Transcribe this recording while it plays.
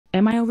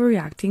Am I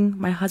overreacting?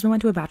 My husband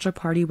went to a bachelor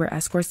party where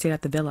escorts stayed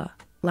at the villa.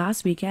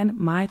 Last weekend,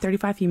 my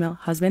 35 female,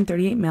 husband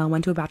 38 male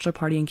went to a bachelor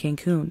party in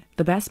Cancun.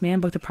 The best man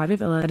booked a private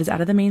villa that is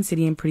out of the main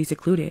city and pretty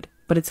secluded,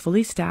 but it's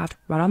fully staffed,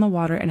 right on the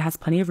water, and has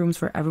plenty of rooms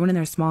for everyone in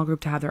their small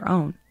group to have their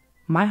own.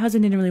 My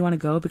husband didn't really want to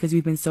go because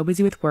we've been so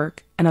busy with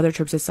work and other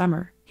trips this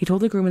summer. He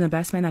told the groom and the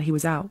best man that he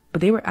was out,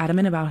 but they were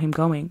adamant about him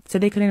going,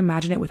 said they couldn't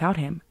imagine it without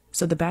him.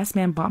 So the best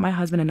man bought my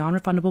husband a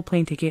non-refundable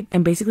plane ticket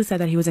and basically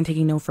said that he wasn't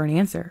taking no for an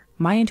answer.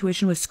 My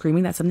intuition was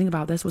screaming that something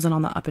about this wasn't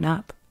on the up and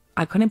up.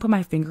 I couldn't put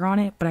my finger on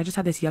it, but I just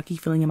had this yucky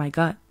feeling in my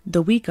gut.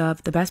 The week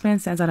of, the best man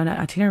sends out an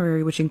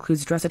itinerary which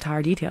includes dress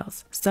attire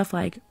details. Stuff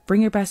like,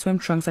 bring your best swim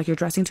trunks like you're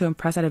dressing to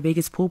impress at a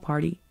Vegas pool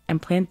party,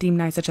 and plan themed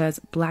nights such as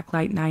Black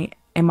Light Night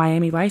and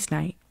Miami Vice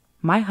Night.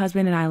 My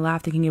husband and I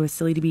laughed thinking it was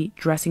silly to be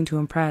dressing to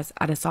impress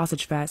at a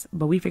sausage fest,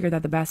 but we figured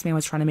that the best man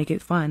was trying to make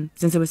it fun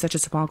since it was such a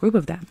small group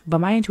of them. But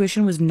my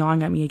intuition was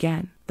gnawing at me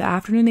again. The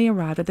afternoon they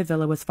arrived at the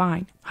villa was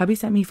fine. Hubby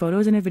sent me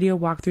photos and a video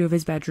walkthrough of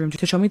his bedroom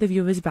to show me the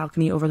view of his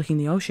balcony overlooking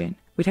the ocean.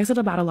 We texted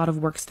about a lot of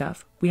work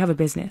stuff. We have a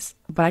business.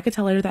 But I could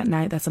tell later that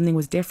night that something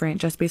was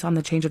different just based on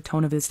the change of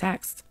tone of his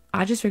texts.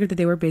 I just figured that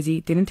they were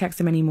busy, didn't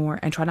text him anymore,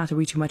 and tried not to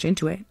read too much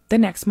into it. The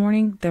next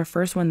morning, their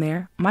first one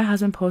there, my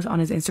husband posted on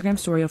his Instagram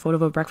story a photo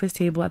of a breakfast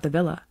table at the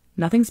villa.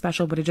 Nothing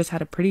special, but it just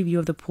had a pretty view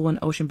of the pool and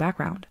ocean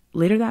background.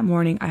 Later that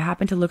morning, I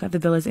happened to look at the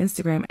villa's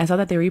Instagram and saw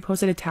that they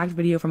reposted a tagged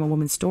video from a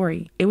woman's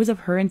story. It was of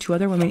her and two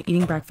other women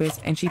eating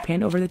breakfast, and she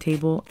panned over the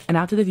table and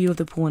out to the view of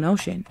the pool and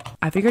ocean.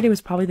 I figured it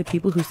was probably the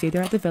people who stayed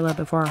there at the villa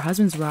before our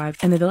husbands arrived,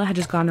 and the villa had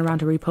just gotten around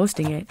to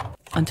reposting it.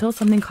 Until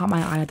something caught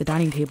my eye at the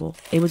dining table.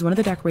 It was one of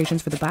the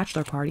decorations for the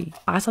bachelor party.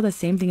 I saw the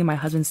same thing in my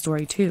husband's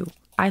story too.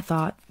 I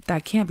thought,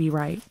 that can't be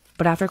right.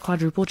 But after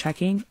quadruple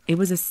checking, it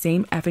was the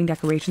same effing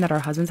decoration that our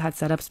husbands had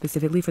set up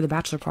specifically for the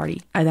bachelor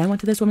party. I then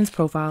went to this woman's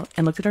profile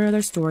and looked at her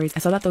other stories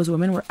and saw that those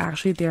women were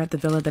actually there at the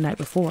villa the night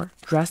before,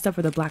 dressed up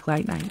for the Black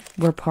Light Night.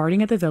 We're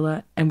partying at the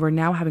villa and we're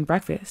now having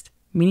breakfast,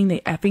 meaning they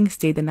effing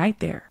stayed the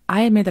night there.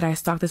 I admit that I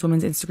stalked this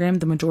woman's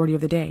Instagram the majority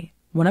of the day.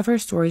 One of her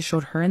stories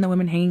showed her and the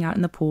women hanging out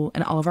in the pool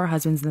and all of our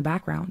husbands in the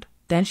background.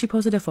 Then she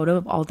posted a photo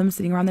of all of them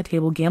sitting around the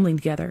table gambling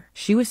together.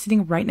 She was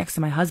sitting right next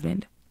to my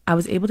husband. I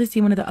was able to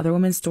see one of the other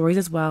women's stories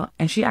as well,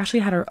 and she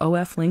actually had her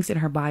OF links in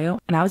her bio,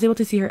 and I was able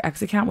to see her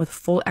X account with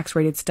full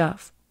X-rated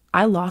stuff.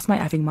 I lost my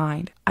effing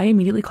mind. I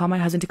immediately called my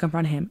husband to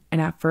confront him, and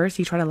at first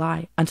he tried to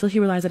lie, until he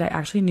realized that I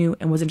actually knew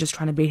and wasn't just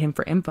trying to bait him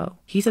for info.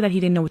 He said that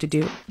he didn't know what to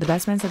do. The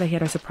best man said that he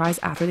had a surprise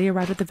after they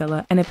arrived at the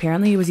villa, and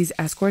apparently it was these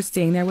escorts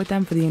staying there with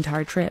them for the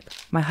entire trip.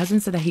 My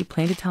husband said that he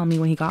planned to tell me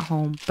when he got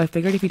home, but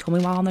figured if he told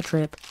me while on the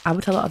trip, I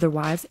would tell the other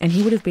wives, and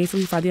he would have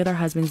basically fried the other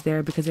husbands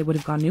there because it would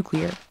have gone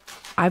nuclear.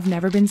 I've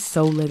never been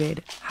so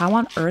livid. How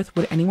on earth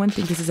would anyone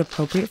think this is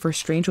appropriate for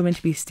strange women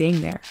to be staying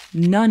there?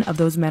 None of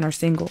those men are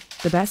single.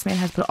 The best man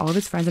has put all of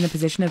his friends in a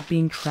position of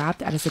being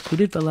trapped at a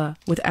secluded villa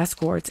with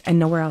escorts and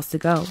nowhere else to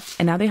go.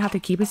 And now they have to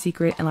keep a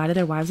secret and lie to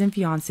their wives and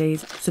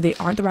fiancés so they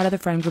aren't the rat of the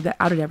friend group that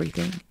outed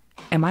everything.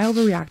 Am I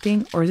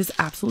overreacting, or is this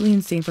absolutely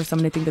insane for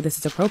someone to think that this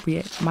is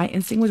appropriate? My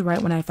instinct was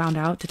right when I found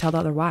out to tell the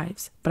other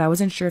wives, but I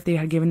wasn't sure if they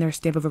had given their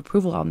stamp of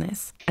approval on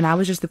this, and I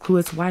was just the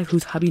clueless wife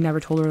whose hubby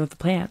never told her of the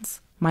plans.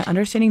 My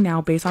understanding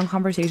now, based on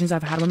conversations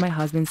I've had with my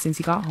husband since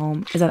he got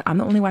home, is that I'm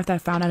the only wife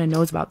that found out and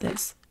knows about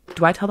this.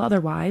 Do I tell the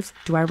other wives?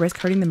 Do I risk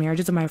hurting the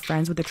marriages of my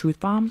friends with the truth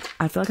bomb?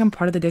 I feel like I'm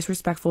part of the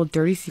disrespectful,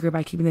 dirty secret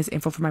by keeping this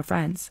info from my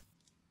friends.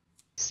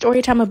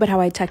 Storytime about how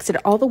I texted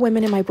all the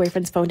women in my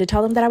boyfriend's phone to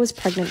tell them that I was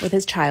pregnant with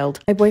his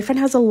child. My boyfriend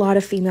has a lot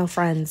of female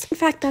friends. In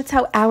fact, that's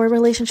how our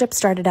relationship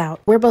started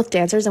out. We're both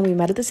dancers and we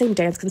met at the same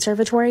dance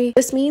conservatory.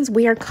 This means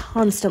we are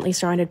constantly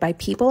surrounded by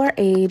people our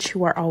age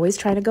who are always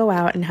trying to go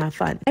out and have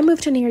fun. I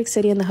moved to New York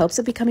City in the hopes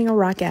of becoming a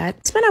rockette.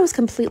 This meant I was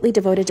completely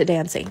devoted to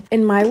dancing.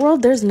 In my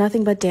world, there's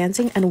nothing but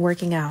dancing and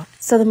working out.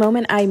 So the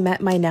moment I met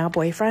my now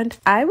boyfriend,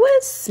 I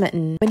was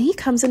smitten. When he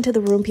comes into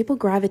the room, people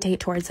gravitate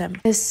towards him,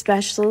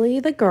 especially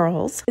the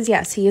girls. Because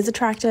yes, he is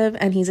attractive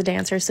and he's a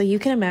dancer, so you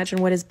can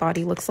imagine what his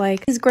body looks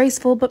like. He's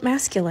graceful but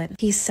masculine.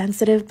 He's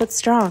sensitive but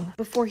strong.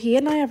 Before he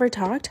and I ever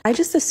talked, I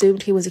just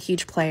assumed he was a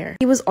huge player.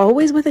 He was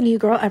always with a new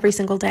girl every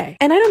single day.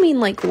 And I don't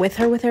mean like with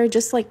her,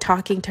 just like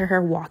talking to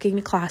her, walking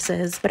to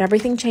classes. But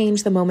everything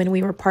changed the moment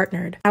we were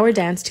partnered. Our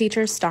dance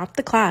teacher stopped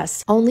the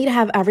class, only to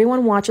have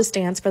everyone watch us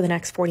dance for the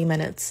next 40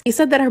 minutes. He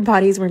said that our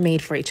bodies were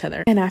made for each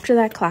other. And after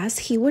that class,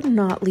 he would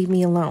not leave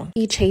me alone.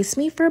 He chased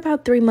me for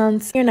about 3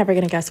 months. You're never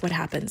gonna guess what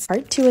happens.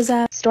 Part 2 is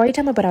a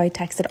storytime about how I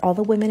texted all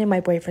the women in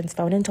my boyfriend's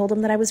phone and told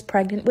him that I was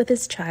pregnant with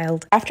his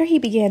child. After he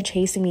began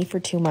chasing me for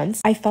 2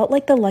 months, I felt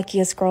like the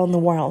luckiest girl in the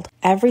world.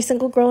 Every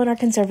single girl in our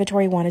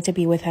conservatory wanted to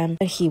be with him,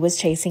 but he was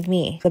chasing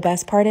me. The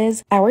best part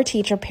is, our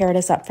teacher paired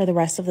us up for the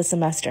rest of the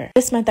semester.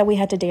 This meant that we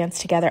had to dance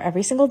together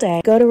every single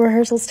day, go to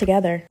rehearsals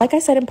together. Like I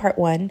said in part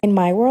 1, in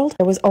my world,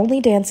 there was only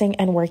dancing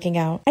and working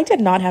out. I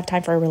did not have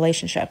time for a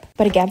relationship,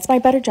 but against my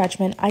better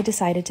judgment, I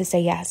decided to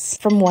say yes.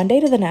 From one day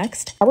to the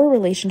next, our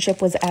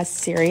relationship was as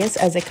serious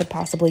as it could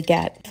possibly possibly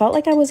get. It felt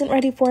like I wasn't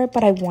ready for it,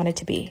 but I wanted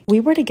to be. We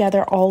were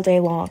together all day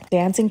long,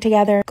 dancing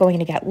together, going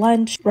to get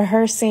lunch,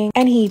 rehearsing,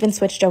 and he even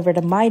switched over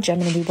to my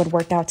gym and we would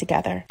work out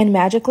together. And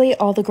magically,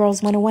 all the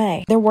girls went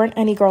away. There weren't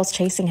any girls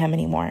chasing him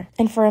anymore.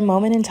 And for a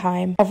moment in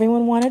time,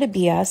 everyone wanted to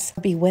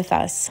be with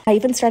us. I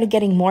even started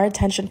getting more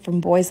attention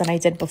from boys than I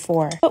did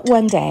before. But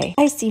one day,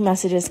 I see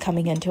messages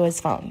coming into his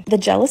phone. The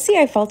jealousy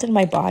I felt in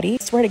my body,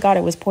 I swear to God,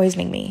 it was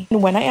poisoning me.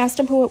 And when I asked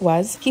him who it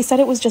was, he said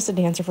it was just a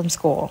dancer from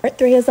school. Part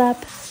 3 is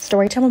up.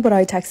 Storytime about how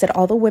I texted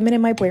all the women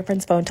in my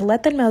boyfriend's phone to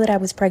let them know that I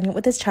was pregnant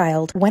with his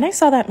child. When I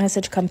saw that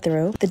message come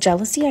through, the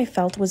jealousy I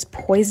felt was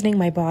poisoning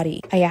my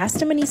body. I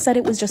asked him and he said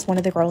it was just one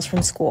of the girls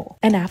from school.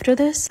 And after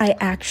this, I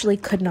actually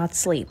could not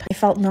sleep. I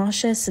felt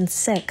nauseous and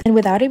sick. And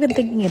without even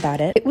thinking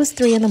about it was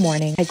 3 in the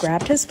morning. I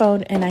grabbed his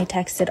phone and I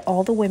texted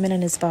all the women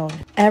in his phone.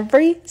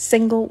 Every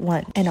single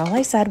one. And all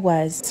I said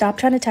was, stop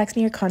trying to text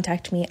me or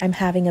contact me. I'm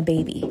having a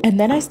baby. And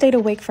then I stayed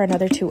awake for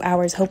another 2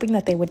 hours hoping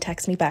that they would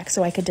text me back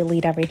so I could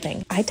delete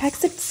everything. I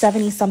texted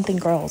 70-something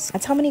girls.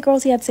 That's how many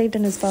girls he had saved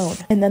in his phone.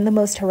 And then the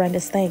most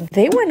horrendous thing,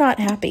 they were not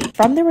happy.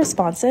 From the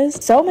responses,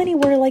 so many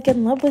were like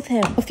in love with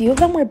him. A few of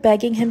them were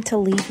begging him to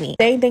leave me,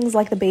 saying things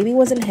like the baby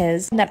wasn't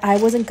his and that I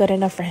wasn't good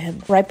enough for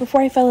him. Right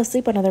before I fell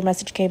asleep, another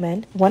message came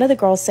in. One of the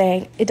girls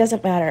saying, it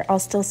doesn't matter, I'll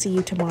still see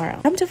you tomorrow.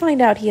 Come to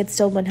find out he had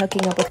still been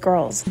hooking up with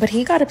girls, but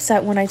he got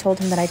upset when I told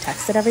him that I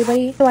texted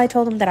everybody, so I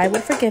told him that I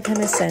would forgive him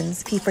his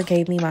sins if he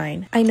forgave me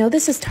mine. I know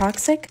this is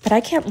toxic, but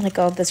I can't let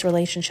go of this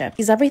relationship.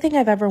 He's everything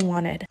I've ever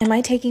wanted. Am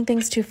I taking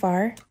things too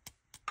far?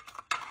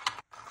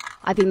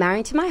 I've been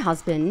married to my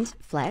husband,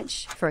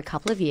 Fletch, for a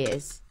couple of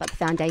years, but the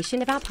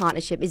foundation of our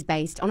partnership is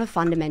based on a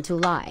fundamental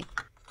lie.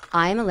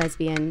 I am a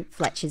lesbian,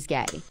 Fletch is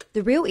gay.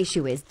 The real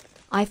issue is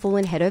I've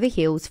fallen head over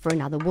heels for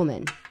another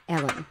woman,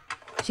 Ellen.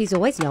 She's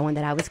always known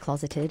that I was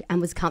closeted and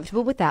was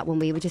comfortable with that when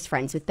we were just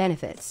friends with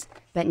benefits.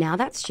 But now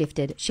that's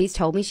shifted, she's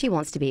told me she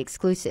wants to be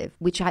exclusive,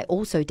 which I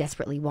also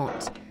desperately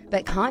want,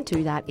 but can't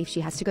do that if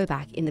she has to go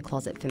back in the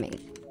closet for me.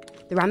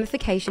 The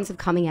ramifications of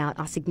coming out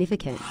are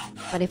significant,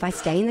 but if I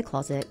stay in the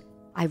closet,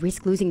 I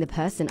risk losing the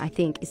person I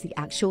think is the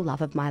actual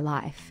love of my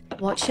life.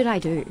 What should I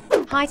do?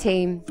 Hi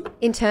team.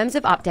 In terms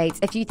of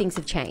updates, a few things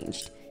have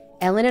changed.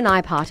 Ellen and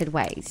I parted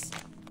ways.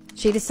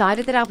 She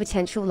decided that our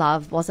potential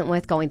love wasn't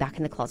worth going back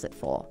in the closet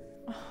for.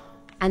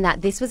 And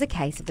that this was a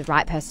case of the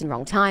right person,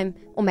 wrong time,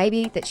 or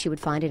maybe that she would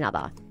find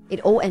another.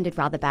 It all ended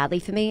rather badly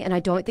for me, and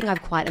I don't think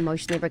I've quite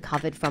emotionally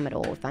recovered from it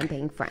all, if I'm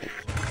being frank.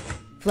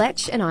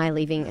 Fletch and I are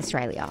leaving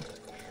Australia.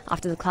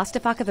 After the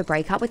clusterfuck of a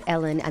breakup with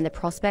Ellen and the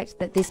prospect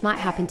that this might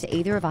happen to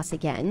either of us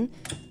again,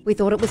 we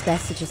thought it was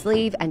best to just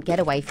leave and get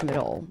away from it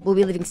all. We'll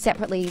be living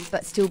separately,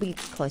 but still be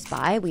close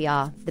by. We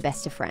are the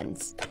best of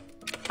friends.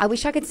 I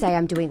wish I could say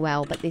I'm doing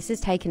well, but this has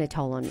taken a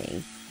toll on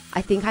me.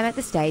 I think I'm at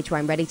the stage where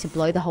I'm ready to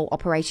blow the whole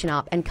operation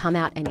up and come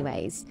out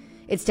anyways.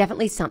 It's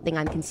definitely something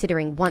I'm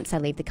considering once I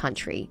leave the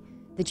country.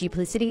 The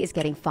duplicity is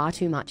getting far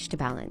too much to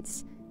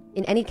balance.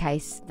 In any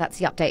case, that's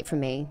the update from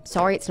me.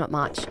 Sorry it's not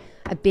much.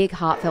 A big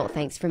heartfelt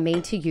thanks from me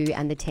to you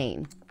and the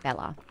team.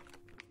 Bella.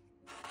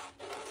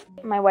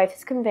 My wife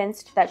is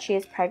convinced that she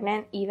is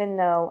pregnant even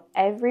though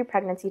every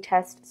pregnancy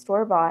test,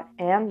 store-bought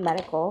and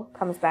medical,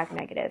 comes back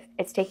negative.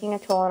 It's taking a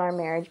toll on our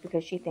marriage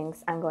because she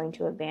thinks I'm going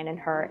to abandon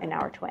her and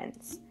our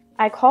twins.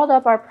 I called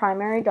up our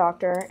primary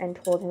doctor and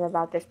told him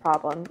about this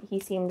problem.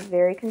 He seemed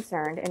very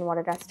concerned and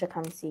wanted us to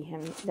come see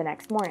him the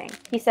next morning.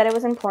 He said it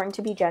was important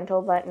to be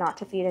gentle but not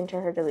to feed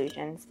into her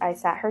delusions. I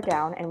sat her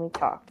down and we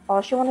talked.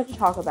 All she wanted to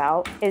talk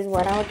about is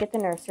when I would get the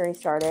nursery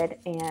started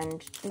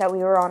and that we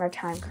were on a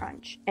time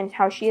crunch, and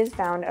how she has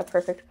found a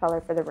perfect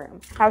color for the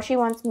room. How she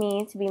wants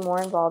me to be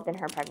more involved in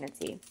her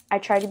pregnancy. I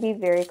tried to be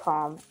very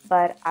calm,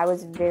 but I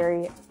was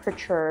very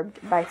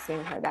perturbed by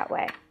seeing her that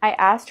way. I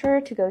asked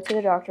her to go to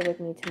the doctor with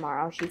me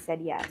tomorrow. She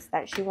said yes,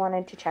 that she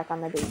wanted to check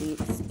on the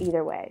babies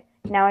either way.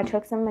 Now I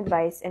took some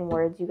advice and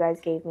words you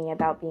guys gave me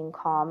about being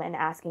calm and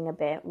asking a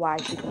bit why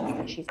she thinks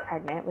that she's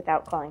pregnant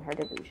without calling her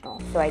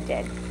delusional. So I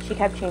did. She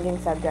kept changing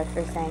subjects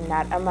or saying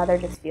that a mother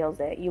just feels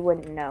it. You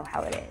wouldn't know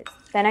how it is.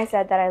 Then I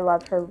said that I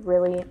loved her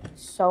really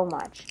so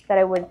much that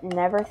I would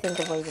never think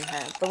of leaving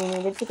her, but we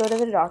needed to go to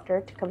the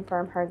doctor to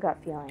confirm her gut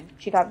feeling.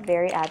 She got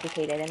very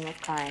agitated and was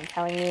crying,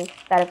 telling me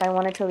that if I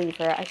wanted to leave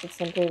her, I should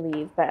simply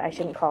leave, but I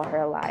shouldn't call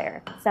her a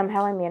liar.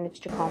 Somehow I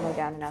managed to calm her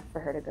down enough for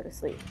her to go to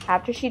sleep.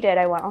 After she did,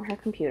 I went on her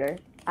computer.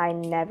 I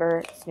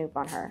never snoop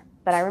on her,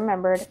 but I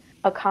remembered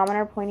a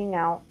commenter pointing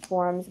out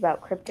forums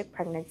about cryptic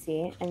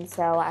pregnancy, and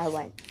so I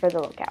went for the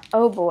lookout.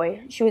 Oh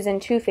boy, she was in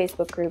 2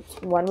 Facebook groups.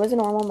 One was a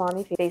normal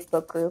mommy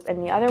Facebook group,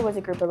 and the other was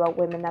a group about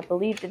women that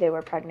believed they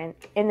were pregnant.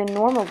 In the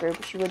normal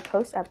group, she would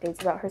post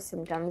updates about her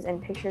symptoms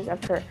and pictures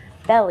of her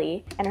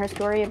belly and her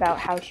story about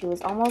how she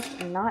was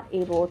almost not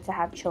able to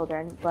have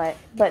children, but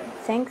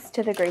thanks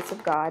to the grace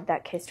of God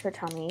that kissed her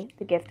tummy,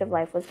 the gift of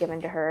life was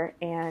given to her,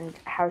 and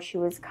how she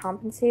was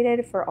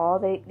compensated for all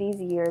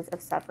these years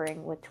of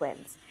suffering with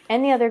twins.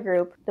 In the other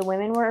group, the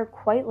women were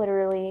quite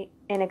literally,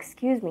 and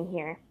excuse me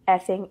here,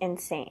 effing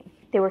insane.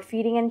 They were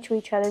feeding into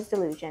each other's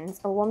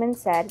delusions. A woman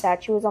said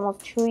that she was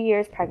almost 2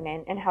 years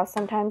pregnant and how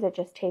sometimes it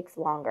just takes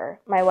longer.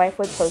 My wife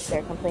would post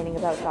there complaining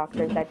about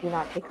doctors that do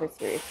not take her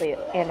seriously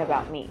and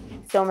about me.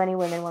 So many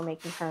women were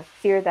making her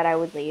fear that I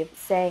would leave,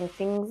 saying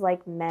things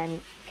like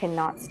men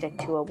cannot stick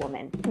to a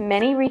woman.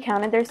 Many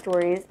recounted their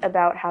stories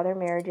about how their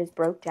marriages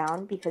broke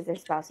down because their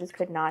spouses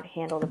could not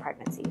handle the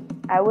pregnancy.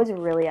 I was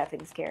really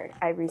effing scared.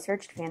 I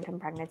researched phantom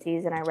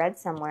pregnancies and I read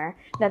somewhere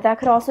that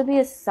could also be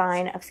a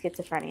sign of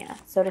schizophrenia.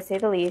 So to say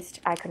the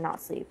least, I could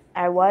not sleep.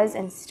 I was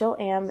and still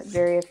am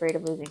very afraid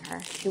of losing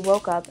her. She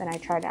woke up and I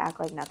tried to act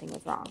like nothing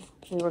was wrong.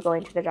 We were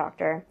going to the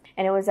doctor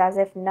and it was as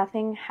if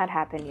nothing had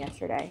happened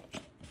yesterday.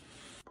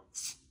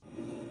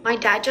 My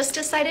dad just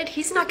decided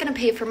he's not going to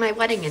pay for my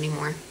wedding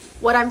anymore.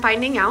 What I'm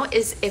finding out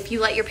is if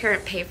you let your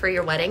parent pay for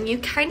your wedding, you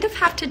kind of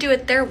have to do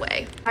it their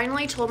way. I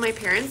finally told my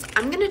parents,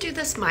 I'm going to do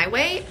this my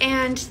way,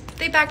 and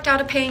they backed out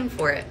of paying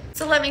for it.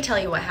 So let me tell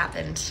you what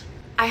happened.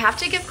 I have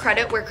to give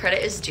credit where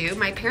credit is due.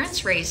 My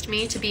parents raised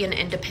me to be an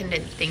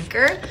independent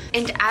thinker,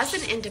 and as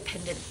an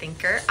independent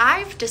thinker,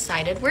 I've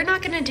decided we're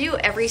not going to do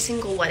every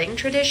single wedding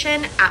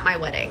tradition at my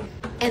wedding.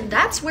 And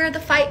that's where the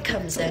fight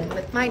comes in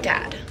with my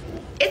dad.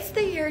 It's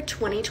the year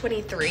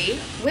 2023.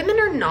 Women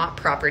are not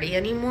property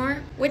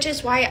anymore, which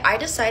is why I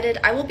decided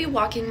I will be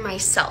walking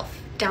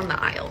myself down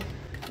the aisle.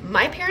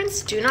 My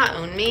parents do not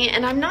own me,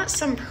 and I'm not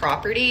some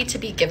property to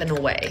be given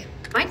away.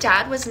 My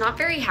dad was not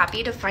very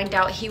happy to find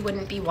out he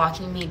wouldn't be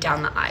walking me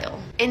down the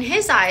aisle. In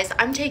his eyes,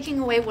 I'm taking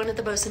away one of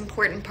the most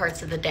important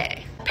parts of the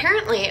day.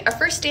 Apparently, a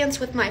first dance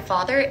with my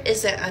father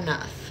isn't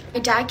enough. My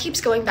dad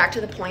keeps going back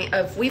to the point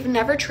of, we've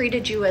never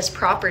treated you as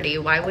property,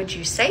 why would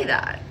you say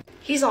that?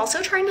 He's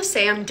also trying to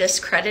say I'm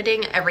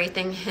discrediting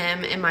everything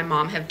him and my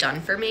mom have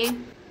done for me,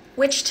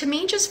 which to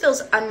me just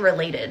feels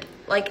unrelated.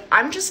 Like,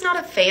 I'm just not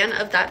a fan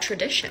of that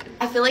tradition.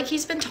 I feel like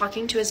he's been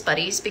talking to his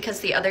buddies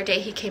because the other day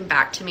he came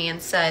back to me and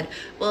said,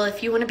 well,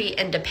 if you want to be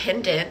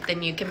independent,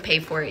 then you can pay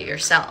for it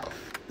yourself.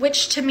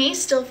 Which to me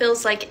still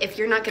feels like if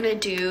you're not going to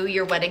do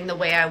your wedding the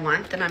way I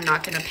want, then I'm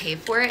not going to pay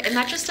for it. And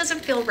that just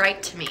doesn't feel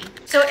right to me.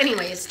 So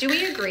anyways, do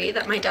we agree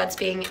that my dad's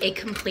being a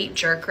complete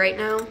jerk right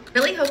now?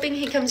 Really hoping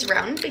he comes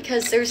around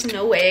because there's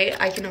no way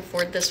I can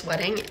afford this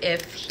wedding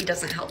if he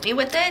doesn't help me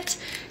with it.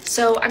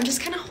 So I'm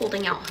just kind of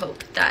holding out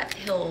hope that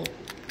he'll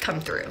come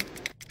through.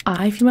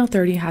 I, female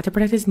 30, had to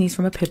protect his niece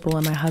from a pit bull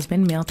and my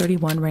husband, male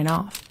 31, ran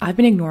off. I've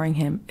been ignoring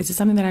him. Is this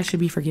something that I should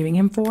be forgiving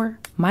him for?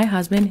 My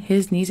husband,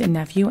 his niece and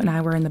nephew and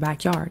I were in the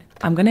backyard.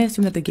 I'm gonna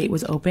assume that the gate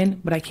was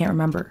open, but I can't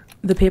remember.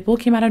 The pit bull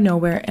came out of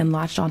nowhere and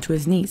latched onto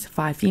his niece,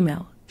 5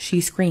 female. She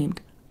screamed.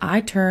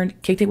 I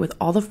turned, kicked it with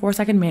all the force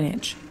I could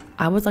manage.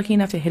 I was lucky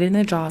enough to hit it in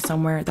the jaw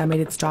somewhere that made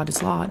its jaw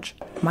dislodge.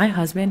 My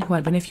husband, who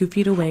had been a few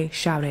feet away,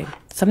 shouted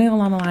something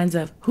along the lines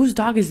of, whose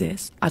dog is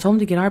this? I told him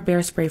to get our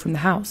bear spray from the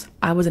house.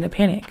 I was in a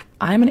panic.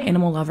 I am an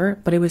animal lover,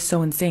 but it was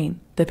so insane.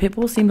 The pit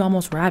bull seemed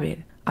almost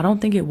rabid. I don't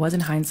think it was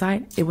in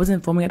hindsight. It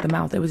wasn't foaming at the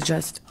mouth. It was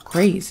just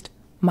crazed.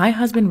 My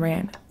husband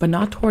ran, but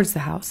not towards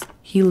the house.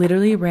 He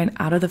literally ran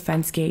out of the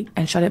fence gate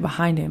and shut it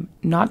behind him,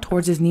 not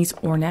towards his niece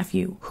or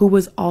nephew, who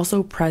was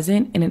also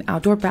present in an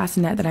outdoor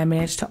bassinet that I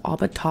managed to all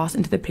but toss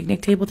into the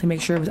picnic table to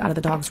make sure it was out of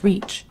the dog's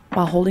reach,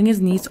 while holding his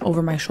niece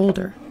over my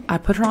shoulder. I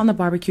put her on the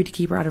barbecue to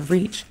keep her out of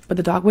reach, but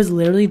the dog was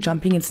literally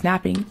jumping and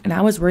snapping, and I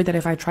was worried that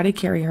if I tried to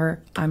carry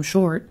her, I'm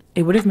short,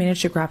 it would have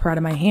managed to grab her out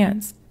of my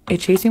hands.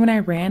 It chased me when I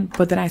ran,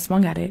 but then I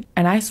swung at it,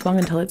 and I swung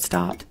until it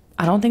stopped.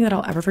 I don't think that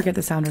I'll ever forget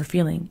the sound or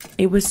feeling.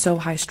 It was so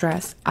high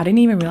stress. I didn't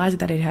even realize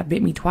that it had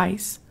bit me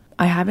twice.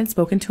 I haven't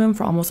spoken to him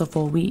for almost a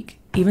full week,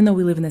 even though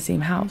we live in the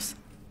same house.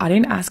 I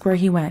didn't ask where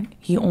he went.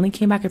 He only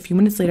came back a few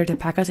minutes later to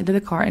pack us into the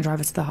car and drive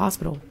us to the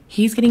hospital.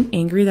 He's getting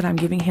angry that I'm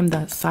giving him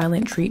the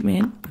silent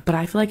treatment, but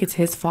I feel like it's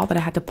his fault that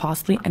I had to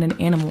possibly end an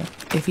animal.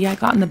 If he had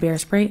gotten the bear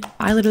spray,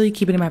 I literally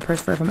keep it in my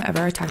purse for if I'm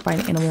ever attacked by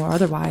an animal or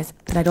otherwise,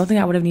 then I don't think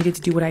I would have needed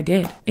to do what I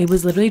did. It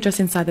was literally just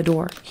inside the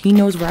door. He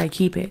knows where I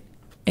keep it.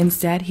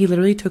 Instead, he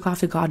literally took off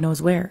to God knows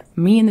where.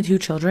 Me and the 2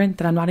 children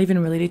that I'm not even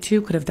related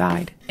to could have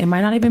died. It might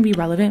not even be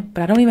relevant,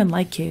 but I don't even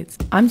like kids.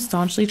 I'm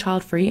staunchly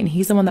child-free and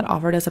he's the one that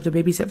offered us up to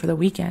babysit for the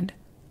weekend.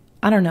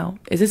 I don't know.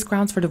 Is this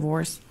grounds for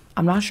divorce?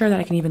 I'm not sure that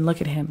I can even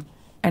look at him.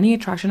 Any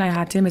attraction I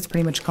had to him is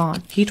pretty much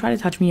gone. He tried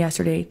to touch me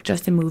yesterday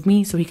just to move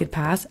me so he could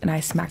pass, and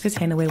I smacked his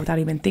hand away without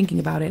even thinking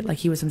about it like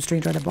he was some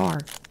stranger at a bar.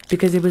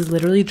 Because it was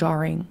literally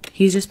jarring.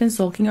 He's just been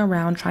sulking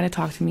around trying to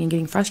talk to me and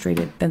getting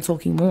frustrated, then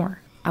sulking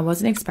more. I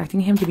wasn't expecting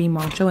him to be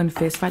macho and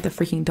fist fight the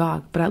freaking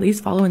dog, but at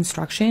least follow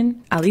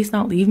instruction. At least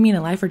not leave me in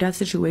a life or death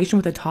situation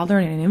with a toddler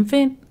and an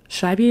infant.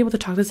 Should I be able to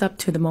chalk this up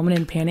to the moment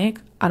in panic?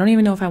 I don't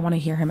even know if I want to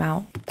hear him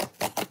out.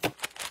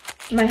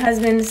 My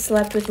husband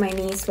slept with my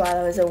niece while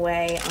I was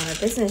away on a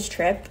business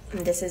trip,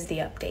 and this is the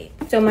update.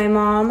 So my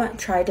mom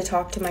tried to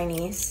talk to my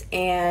niece,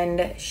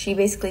 and she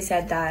basically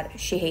said that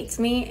she hates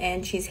me,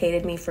 and she's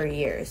hated me for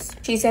years.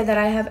 She said that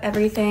I have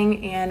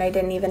everything, and I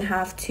didn't even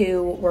have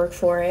to work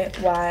for it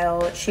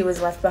while she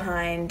was left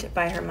behind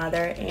by her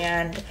mother,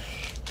 and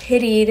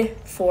pitied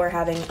for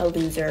having a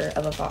loser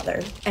of a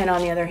father. And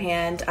on the other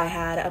hand, I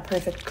had a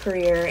perfect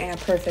career and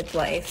a perfect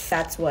life.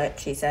 That's what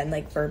she said,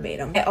 like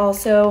verbatim. I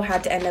also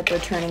had to end up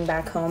returning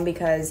back home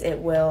because it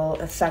will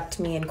affect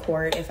me in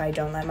court if I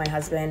don't let my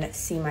husband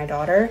see my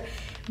daughter.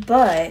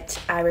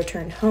 But I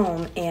returned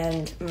home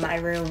and my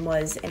room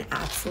was an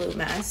absolute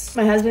mess.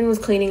 My husband was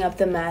cleaning up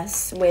the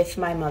mess with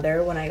my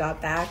mother when I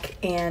got back,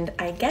 and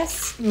I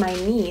guess my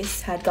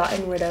niece had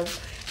gotten rid of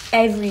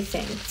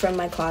everything from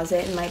my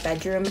closet in my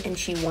bedroom, and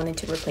she wanted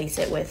to replace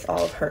it with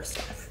all of her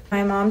stuff.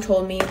 My mom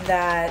told me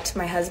that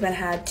my husband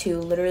had to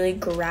literally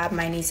grab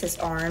my niece's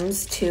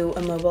arms to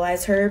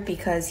immobilize her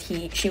because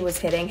she was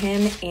hitting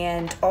him,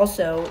 and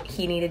also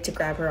he needed to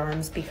grab her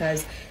arms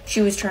because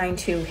she was trying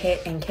to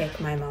hit and kick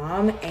my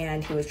mom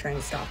and he was trying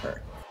to stop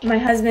her. My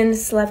husband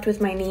slept with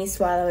my niece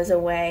while I was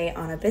away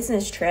on a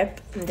business trip,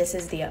 and this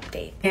is the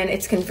update. And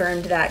it's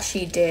confirmed that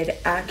she did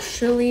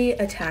actually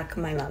attack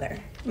my mother.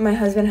 My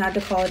husband had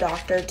to call a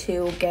doctor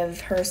to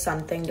give her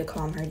something to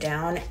calm her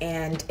down,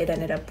 and it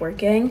ended up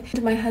working.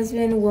 My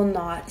husband will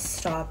not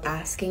stop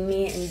asking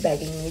me and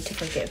begging me to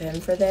forgive him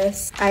for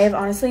this. I have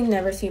honestly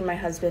never seen my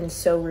husband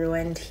so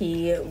ruined.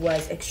 He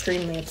was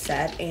extremely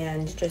upset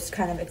and just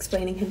kind of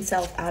explaining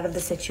himself out of the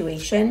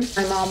situation.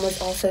 My mom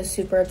was also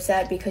super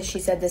upset because she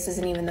said this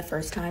isn't even the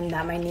first time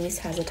that my niece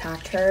has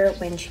attacked her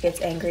when she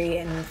gets angry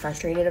and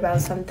frustrated about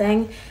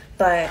something.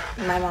 But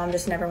my mom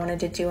just never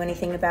wanted to do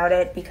anything about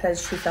it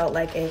because she felt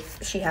like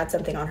if she had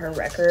something on her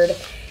record,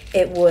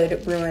 it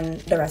would ruin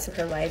the rest of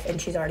her life,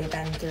 and she's already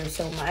been through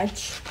so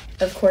much.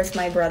 Of course,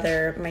 my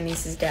brother, my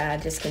niece's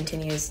dad, just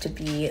continues to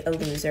be a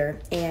loser,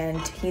 and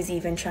he's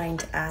even trying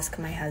to ask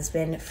my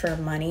husband for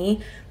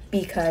money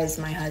because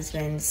my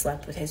husband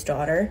slept with his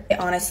daughter. It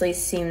honestly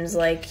seems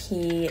like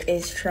he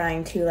is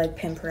trying to like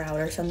pimp her out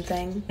or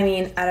something. I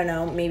mean, I don't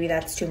know, maybe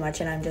that's too much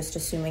and I'm just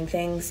assuming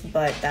things,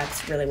 but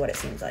that's really what it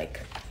seems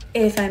like.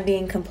 If I'm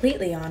being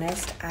completely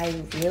honest,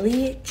 I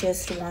really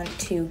just want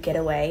to get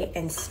away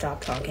and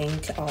stop talking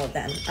to all of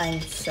them. I'm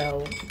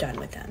so done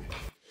with them.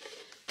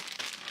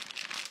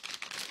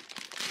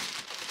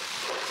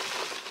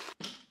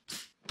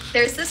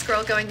 There's this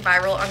girl going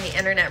viral on the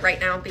internet right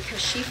now because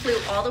she flew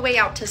all the way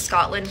out to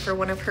Scotland for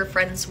one of her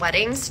friend's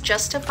weddings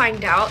just to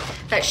find out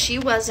that she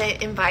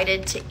wasn't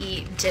invited to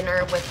eat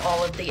dinner with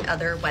all of the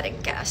other wedding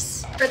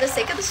guests. For the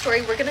sake of the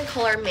story, we're gonna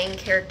call our main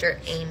character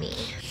Amy.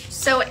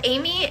 So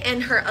Amy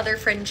and her other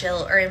friend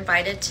Jill are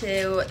invited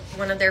to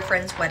one of their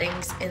friends'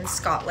 weddings in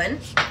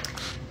Scotland.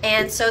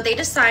 And so they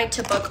decide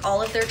to book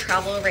all of their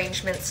travel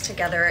arrangements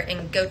together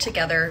and go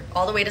together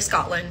all the way to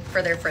Scotland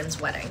for their friend's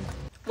wedding.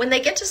 When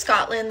they get to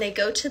Scotland, they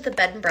go to the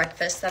bed and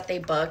breakfast that they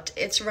booked.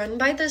 It's run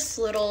by this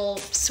little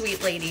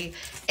sweet lady,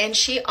 and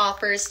she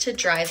offers to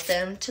drive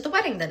them to the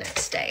wedding the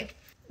next day.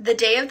 The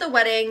day of the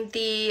wedding,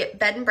 the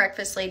bed and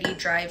breakfast lady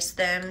drives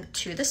them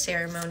to the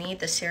ceremony.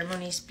 The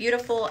ceremony is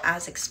beautiful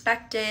as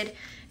expected.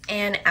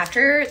 And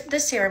after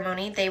the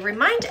ceremony, they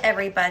remind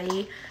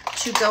everybody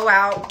to go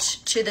out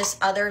to this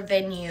other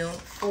venue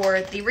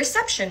for the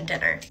reception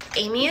dinner.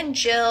 Amy and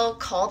Jill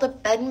call the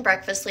bed and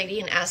breakfast lady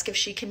and ask if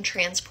she can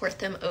transport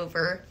them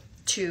over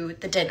to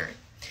the dinner.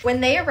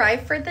 When they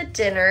arrive for the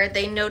dinner,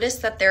 they notice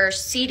that there are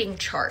seating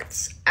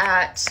charts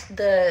at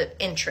the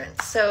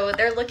entrance. So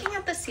they're looking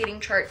at the seating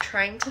chart,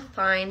 trying to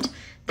find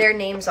their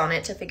names on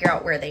it to figure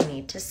out where they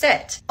need to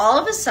sit. All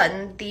of a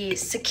sudden, the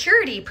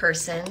security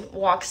person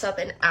walks up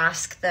and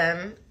asks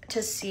them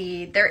to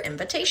see their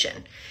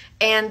invitation.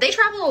 And they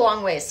travel a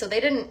long way, so they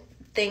didn't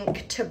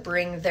think to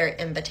bring their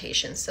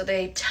invitation. So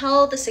they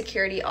tell the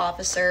security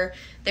officer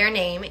their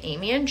name,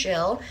 Amy and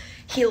Jill.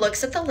 He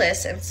looks at the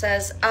list and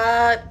says,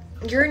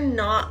 you're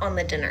not on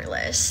the dinner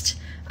list.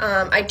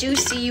 I do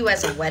see you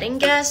as a wedding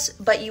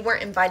guest, but you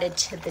weren't invited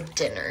to the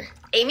dinner.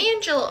 Amy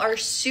and Jill are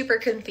super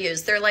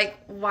confused. They're like,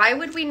 why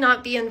would we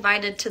not be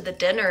invited to the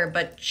dinner,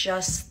 but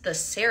just the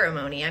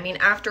ceremony? I mean,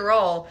 after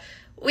all,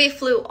 we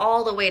flew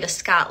all the way to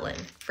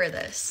Scotland for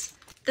this.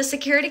 The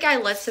security guy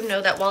lets them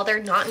know that while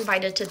they're not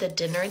invited to the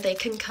dinner, they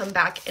can come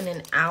back in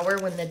an hour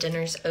when the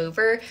dinner's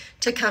over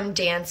to come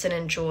dance and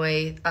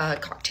enjoy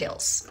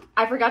cocktails.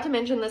 I forgot to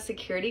mention the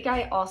security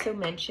guy also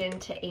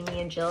mentioned to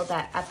Amy and Jill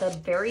that at the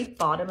very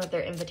bottom of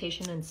their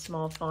invitation in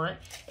small font,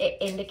 it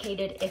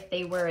indicated if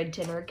they were a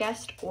dinner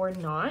guest or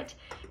not.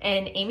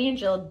 And Amy and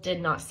Jill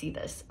did not see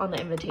this on the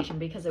invitation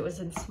because it was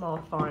in small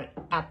font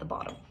at the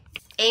bottom.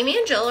 Amy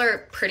and Jill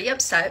are pretty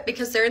upset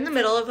because they're in the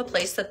middle of a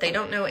place that they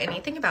don't know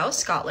anything about,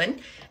 Scotland,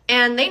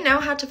 and they now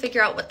have to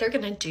figure out what they're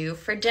going to do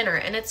for dinner.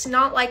 And it's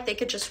not like they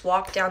could just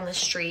walk down the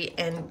street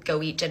and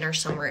go eat dinner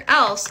somewhere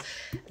else.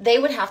 They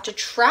would have to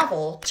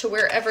travel to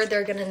wherever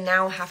they're going to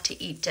now have to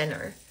eat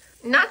dinner.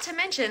 Not to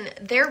mention,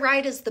 their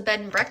ride is the bed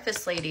and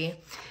breakfast lady,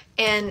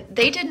 and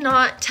they did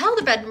not tell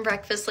the bed and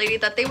breakfast lady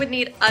that they would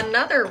need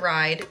another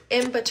ride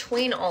in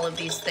between all of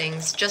these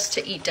things just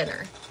to eat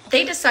dinner.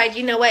 They decide,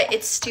 you know what,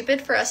 it's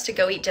stupid for us to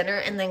go eat dinner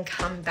and then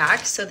come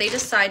back, so they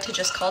decide to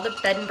just call the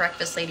bed and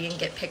breakfast lady and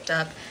get picked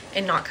up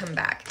and not come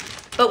back.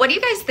 But what do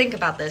you guys think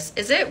about this?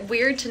 Is it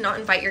weird to not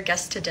invite your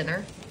guests to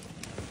dinner?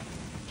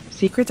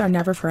 Secrets are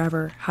never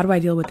forever. How do I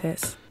deal with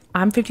this?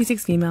 I'm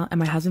 56 female and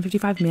my husband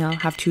 55 male,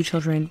 have 2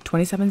 children,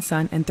 27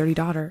 son and 30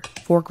 daughter,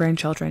 4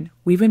 grandchildren.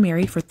 We've been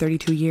married for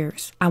 32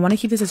 years. I want to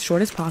keep this as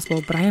short as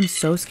possible, but I am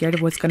so scared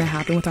of what's going to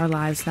happen with our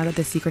lives now that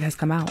this secret has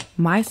come out.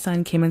 My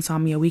son came and saw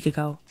me a week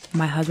ago.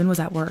 My husband was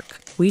at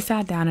work. We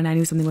sat down and I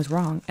knew something was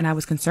wrong and I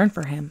was concerned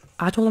for him.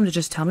 I told him to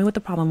just tell me what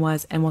the problem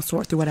was and we'll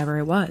sort through whatever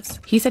it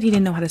was. He said he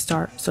didn't know how to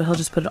start, so he'll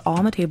just put it all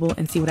on the table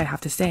and see what I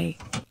have to say.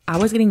 I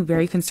was getting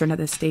very concerned at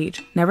this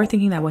stage, never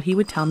thinking that what he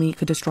would tell me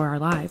could destroy our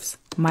lives.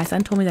 My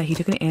son told me that he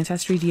took an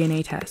ancestry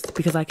DNA test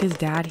because, like his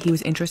dad, he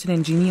was interested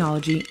in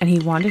genealogy and he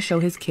wanted to show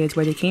his kids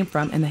where they came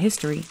from and the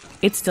history.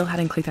 It still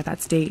hadn't clicked at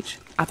that stage.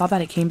 I thought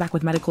that it came back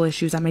with medical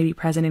issues that may be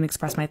present and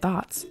express my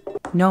thoughts.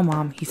 No,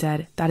 Mom, he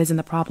said, that isn't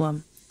the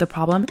problem. The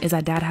problem is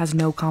that Dad has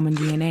no common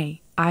DNA.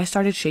 I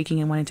started shaking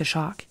and went into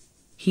shock.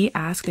 He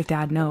asked if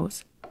Dad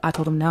knows. I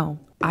told him no.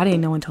 I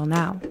didn't know until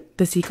now.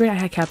 The secret I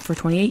had kept for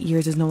 28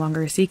 years is no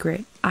longer a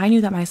secret. I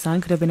knew that my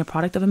son could have been a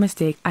product of a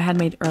mistake I had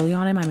made early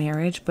on in my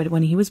marriage, but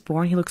when he was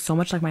born, he looked so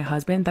much like my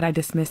husband that I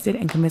dismissed it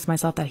and convinced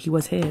myself that he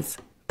was his.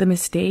 The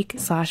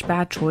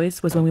mistake/bad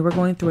choice was when we were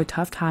going through a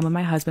tough time with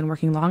my husband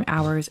working long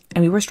hours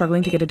and we were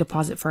struggling to get a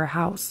deposit for a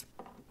house.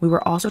 We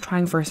were also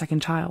trying for a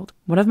second child.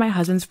 One of my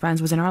husband's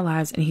friends was in our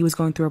lives and he was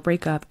going through a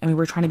breakup and we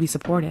were trying to be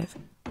supportive.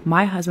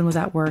 My husband was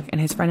at work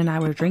and his friend and I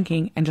were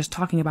drinking and just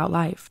talking about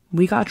life.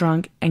 We got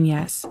drunk and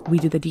yes, we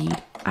did the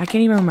deed. I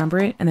can't even remember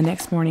it, and the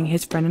next morning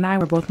his friend and I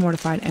were both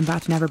mortified and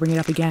vowed to never bring it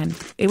up again.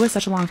 It was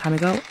such a long time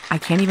ago, I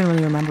can't even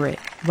really remember it.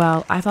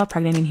 Well, I felt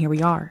pregnant and here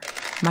we are.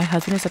 My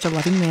husband is such a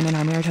loving man and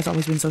our marriage has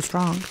always been so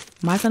strong.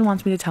 My son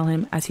wants me to tell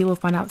him, as he will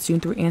find out soon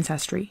through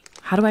ancestry.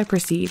 How do I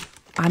proceed?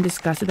 I'm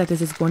disgusted that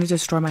this is going to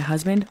destroy my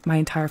husband, my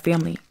entire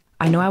family.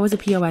 I know I was a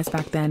POS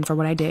back then for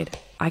what I did.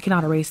 I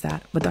cannot erase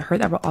that, but the hurt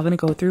that we're all going to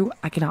go through,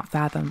 I cannot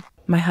fathom.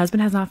 My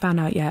husband has not found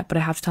out yet, but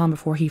I have to tell him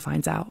before he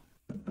finds out.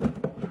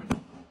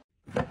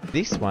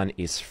 This one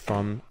is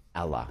from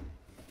Ella.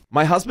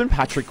 My husband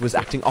Patrick was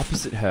acting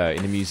opposite her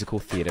in a musical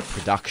theatre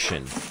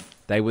production.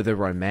 They were the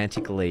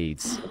romantic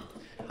leads.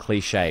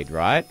 Cliched,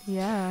 right?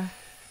 Yeah.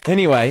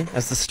 Anyway,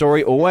 as the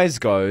story always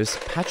goes,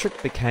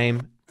 Patrick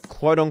became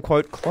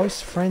quote-unquote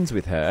close friends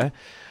with her,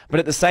 but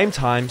at the same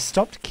time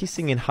stopped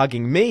kissing and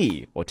hugging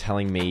me or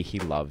telling me he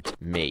loved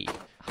me.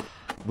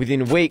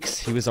 Within weeks,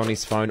 he was on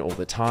his phone all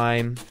the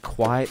time,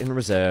 quiet and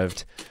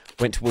reserved,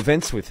 went to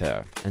events with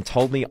her, and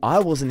told me I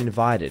wasn't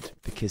invited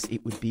because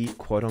it would be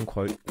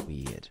quote-unquote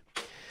weird.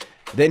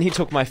 Then he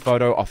took my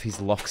photo off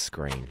his lock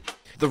screen.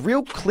 The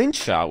real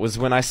clincher was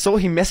when I saw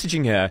him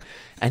messaging her,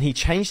 and he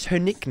changed her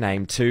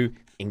nickname to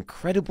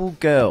Incredible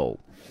Girl,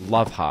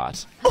 Love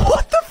Heart.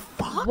 What the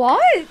fuck?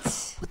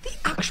 What? What the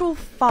actual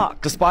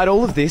fuck? Despite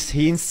all of this,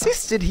 he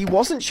insisted he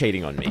wasn't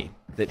cheating on me,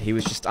 that he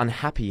was just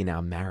unhappy in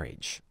our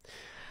marriage.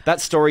 That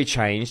story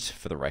changed,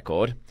 for the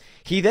record.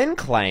 He then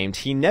claimed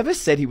he never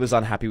said he was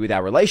unhappy with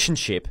our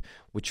relationship,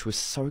 which was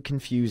so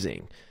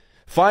confusing.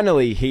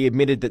 Finally, he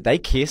admitted that they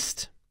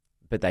kissed,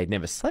 but they'd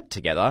never slept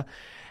together,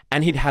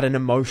 and he'd had an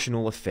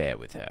emotional affair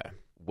with her.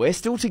 We're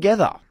still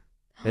together,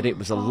 but it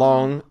was a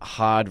long,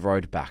 hard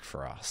road back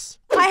for us.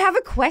 I have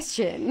a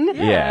question.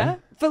 Yeah.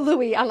 For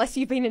Louis, unless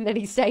you've been in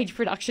any stage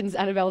productions,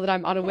 Annabelle, that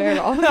I'm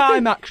unaware of.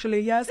 I'm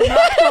actually, yes, I'm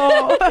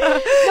not.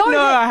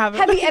 No, I haven't.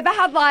 Have you ever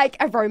had like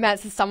a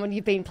romance with someone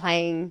you've been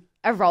playing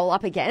a role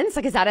up against?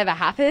 Like, has that ever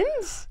happened?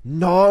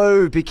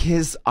 No,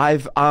 because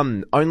I've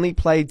only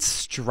played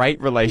straight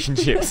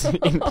relationships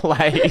in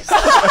plays.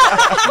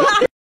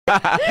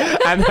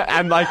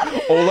 and like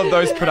all of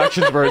those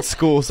productions were at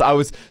school, so I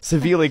was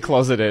severely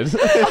closeted.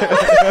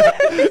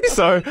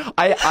 So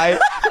I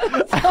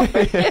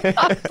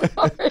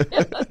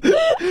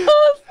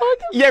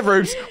yeah,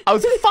 Rubes, I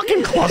was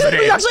fucking closeted.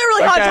 It was actually a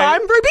really hard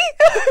time, Ruby.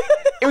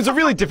 It was a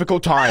really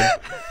difficult time.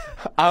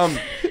 No,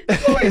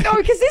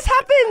 because this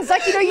happens.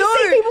 Like, you know, you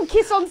see people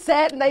kiss on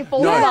set and they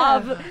fall in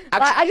love. Like,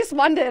 I just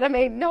wondered. I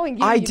mean, knowing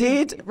you, I you'd be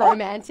did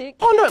romantic.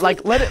 Oh no,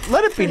 like let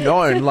it be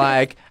known,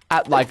 like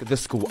at like the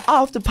school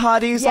after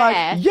parties,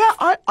 Yeah.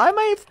 like I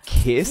may have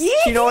kissed.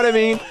 You know what I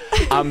mean?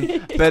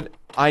 But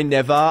I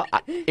never.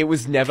 It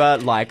was never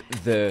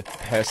like the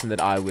person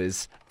that I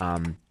was,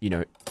 you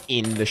know,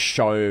 in the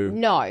show.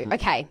 No.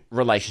 Okay.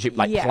 Relationship,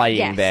 like Yeah. playing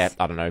Yes. their,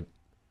 I don't know,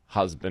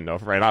 husband or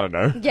friend. I don't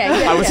know.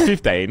 Yeah, I was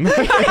 15. No,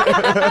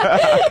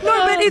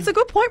 but it's a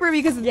good point,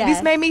 Ruby, because Yeah.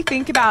 this made me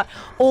think about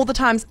all the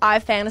times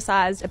I've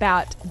fantasized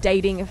about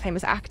dating a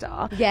famous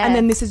actor. Yeah. And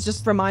then this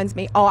just reminds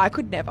me, I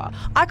could never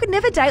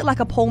date like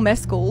a Paul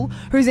Mescal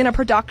who's in a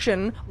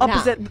production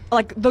opposite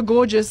like the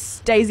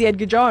gorgeous Daisy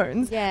Edgar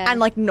Jones and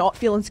like not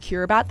feel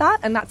insecure about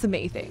that. And that's a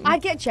me thing. I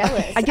get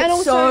jealous. I get And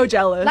also, so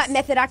jealous. Like,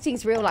 method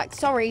acting's real. Like,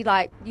 sorry,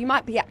 like, you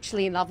might be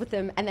actually in love with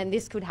them and then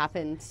this could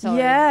happen. So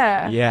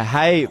yeah. Yeah,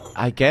 hey,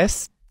 I guess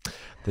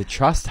the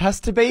trust has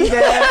to be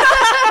there.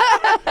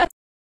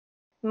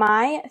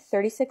 My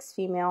 36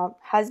 female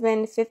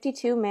husband,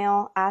 52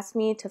 male, asked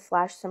me to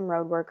flash some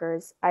road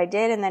workers. I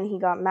did, and then he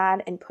got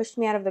mad and pushed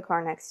me out of the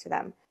car next to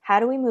them. How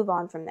do we move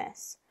on from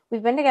this?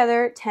 We've been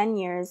together 10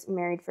 years,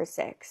 married for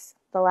 6.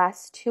 The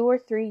last 2 or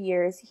 3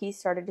 years, he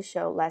started to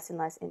show less and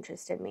less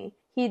interest in me.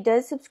 He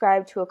does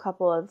subscribe to a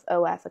couple of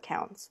OF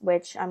accounts,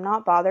 which I'm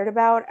not bothered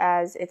about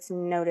as it's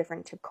no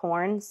different to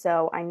corn,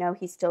 so I know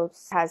he still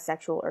has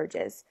sexual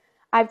urges.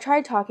 I've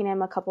tried talking to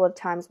him a couple of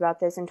times about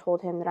this and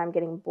told him that I'm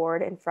getting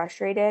bored and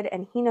frustrated,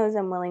 and he knows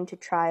I'm willing to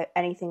try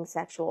anything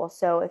sexual,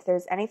 so if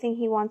there's anything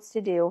he wants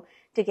to do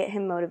to get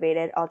him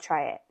motivated, I'll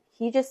try it.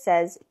 He just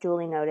says,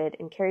 duly noted,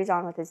 and carries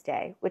on with his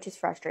day, which is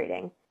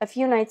frustrating. A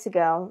few nights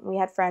ago, we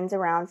had friends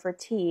around for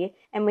tea,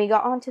 and we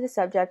got onto the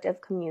subject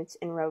of commutes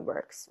and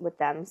roadworks with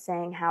them,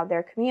 saying how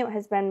their commute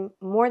has been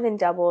more than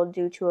doubled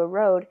due to a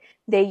road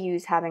they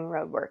use having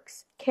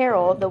roadworks.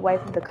 Carol, the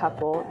wife of the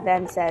couple,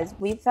 then says,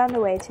 "We've found a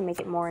way to make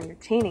it more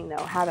entertaining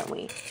though, haven't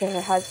we?" to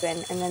her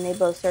husband, and then they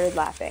both started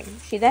laughing.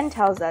 She then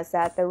tells us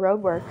that the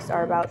roadworks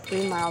are about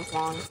 3 miles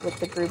long, with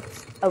the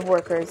groups of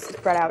workers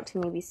spread out to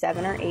maybe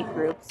 7 or 8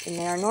 groups, and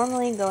they are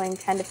normally going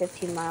 10 to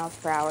 15 miles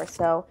per hour,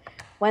 so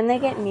when they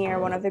get near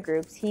one of the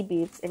groups, he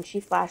beeps and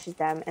she flashes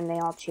them and they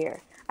all cheer.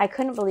 I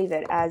couldn't believe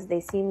it as they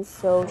seemed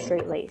so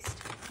straight-laced.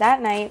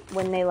 That night,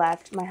 when they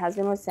left, my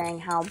husband was saying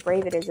how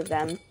brave it is of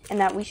them and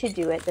that we should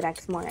do it the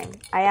next morning.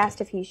 I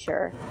asked if he's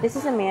sure. This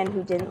is a man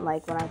who didn't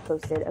like when I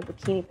posted a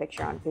bikini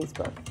picture on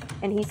Facebook.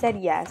 And he said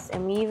yes,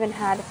 and we even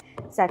had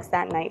sex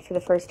that night for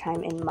the first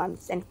time in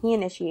months, and he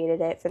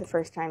initiated it for the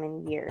first time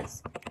in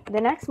years. The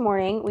next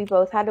morning, we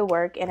both had to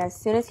work, and as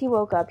soon as he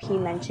woke up, he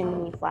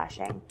mentioned me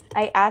flashing.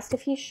 I asked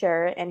if he's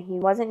sure, and he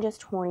wasn't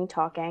just horny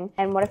talking,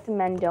 and what if the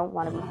men don't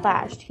want to be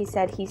flashed? He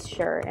said he's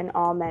sure, and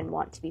all men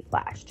want to be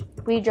flashed.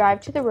 We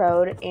drive to the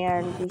road,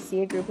 and we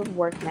see a group of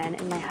workmen,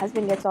 and my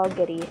husband gets all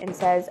giddy and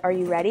says, "Are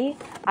you ready?"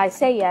 I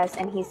say yes,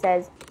 and he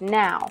says,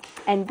 "Now,"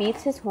 and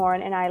beeps his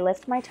horn, and I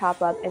lift my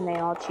top up, and they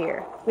all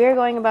cheer. We are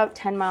going about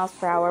 10 miles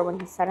per hour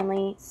when he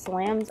suddenly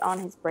slams on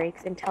his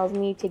brakes and tells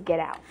me to get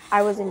out.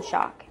 I was in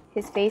shock.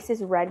 His face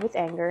is red with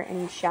anger,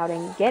 and he's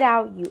shouting, "Get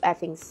out, you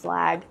effing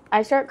slag."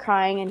 I start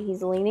crying, and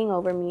he's leaning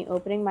over me,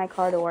 opening my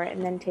car door,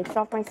 and then takes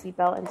off my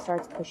seatbelt and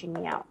starts pushing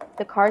me out.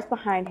 The cars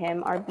behind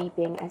him are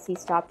beeping as he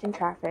stopped in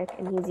traffic,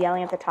 and he's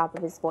yelling at the top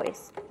of his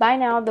voice. By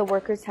now, the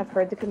workers have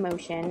heard the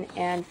commotion,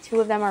 and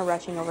 2 of them are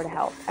rushing over to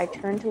help. I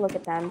turn to look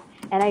at them,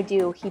 and I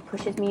do. He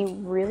pushes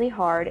me really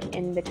hard,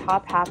 and the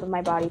top half of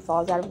my body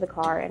falls out of the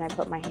car, and I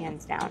put my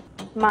hands down.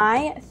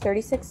 My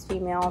 36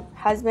 female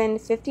husband,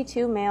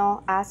 52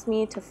 male, asked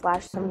me to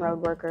flash some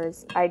road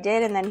workers. I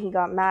did, and then he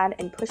got mad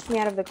and pushed me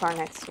out of the car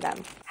next to them.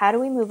 How do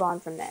we move on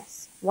from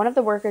this? One of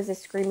the workers is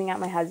screaming at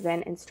my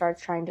husband and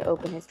starts trying to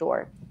open his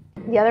door.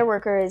 The other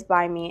worker is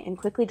by me and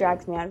quickly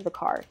drags me out of the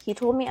car. He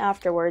told me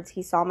afterwards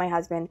he saw my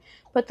husband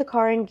put the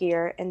car in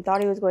gear and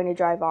thought he was going to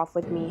drive off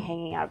with me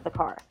hanging out of the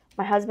car.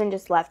 My husband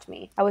just left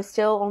me. I was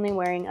still only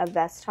wearing a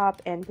vest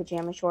top and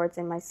pajama shorts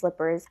and my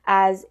slippers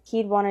as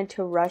he'd wanted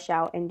to rush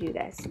out and do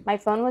this. My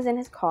phone was in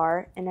his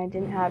car and I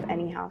didn't have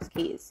any house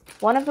keys.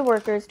 One of the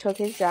workers took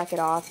his jacket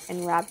off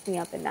and wrapped me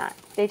up in that.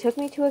 They took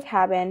me to a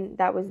cabin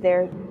that was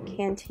their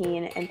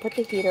canteen and put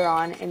the heater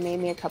on and made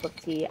me a cup of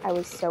tea. I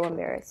was so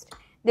embarrassed.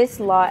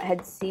 This lot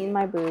had seen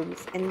my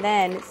boobs and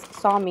then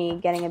saw me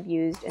getting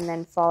abused and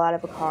then fall out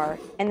of a car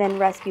and then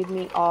rescued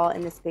me all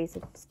in the space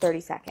of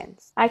 30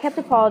 seconds. I kept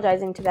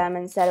apologizing to them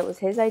and said it was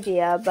his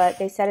idea, but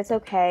they said it's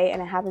okay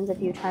and it happens a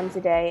few times a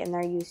day and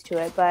they're used to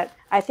it, but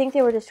I think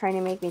they were just trying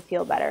to make me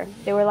feel better.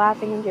 They were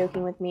laughing and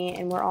joking with me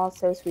and were all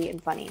so sweet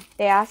and funny.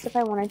 They asked if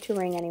I wanted to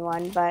ring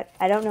anyone, but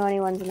I don't know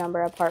anyone's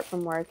number apart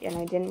from work and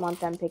I didn't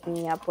want them picking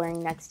me up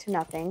wearing next to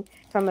nothing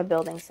from a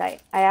building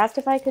site. I asked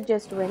if I could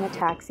just ring a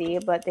taxi,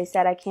 but they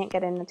said I can't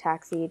get in a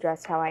taxi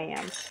dressed how I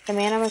am. The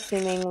man I'm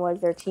assuming was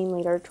their team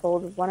leader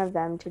told one of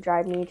them to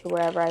drive me to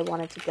wherever I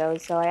wanted to go,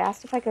 so I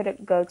asked if I could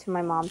go to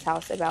my mom's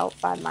house about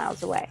 5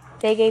 miles away.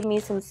 They gave me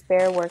some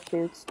spare work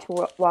boots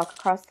to walk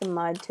across the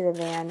mud to the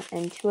van,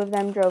 and 2 of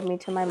them drove me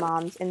to my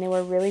mom's, and they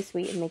were really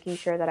sweet in making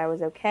sure that I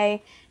was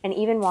okay, and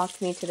even walked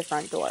me to the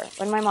front door.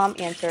 When my mom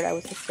answered, I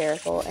was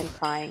hysterical and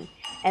crying,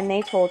 and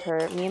they told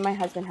her me and my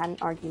husband had an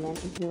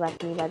argument, and he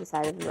left me by the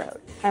side of the road.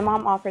 My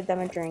mom offered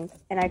them a drink,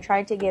 and I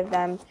tried to give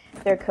them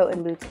their coat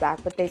and boots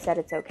back, but they said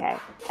it's okay.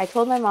 I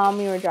told my mom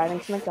we were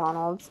driving to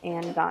McDonald's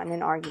and got in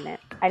an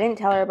argument. I didn't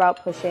tell her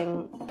about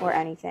pushing or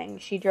anything.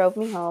 She drove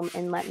me home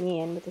and let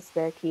me in with a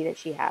spare key that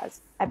she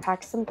has. I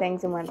packed some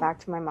things and went back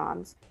to my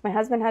mom's. My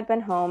husband had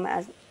been home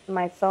as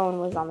my phone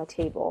was on the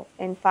table.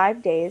 In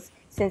 5 days,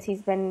 since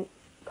he's been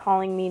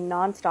calling me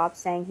nonstop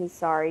saying he's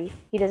sorry,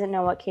 he doesn't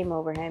know what came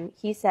over him.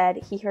 He said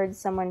he heard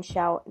someone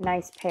shout,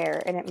 "Nice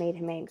pair," and it made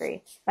him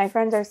angry. My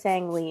friends are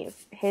saying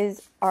leave.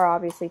 His are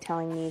obviously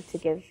telling me to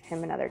give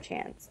him another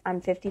chance. I'm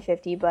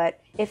 50-50, but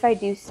if I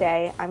do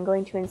stay, I'm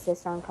going to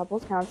insist on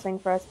couples counseling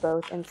for us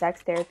both and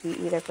sex therapy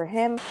either for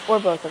him or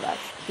both of us.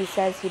 He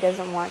says he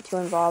doesn't want to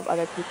involve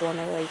other people in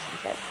the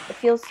relationship. It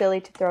feels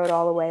silly to throw it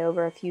all away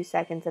over a few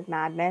seconds of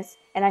madness,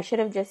 and I should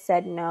have just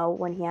said no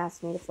when he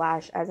asked me to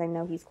flash, as I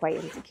know he's quite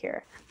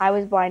insecure. I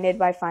was blinded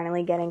by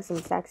finally getting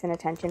some sex and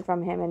attention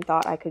from him and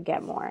thought I could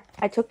get more.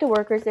 I took the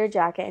workers their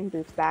jacket and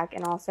boots back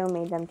and also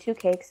made them 2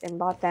 cakes and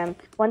bought them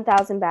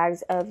 1,000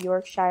 bags of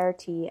Yorkshire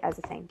tea as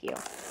a thank you.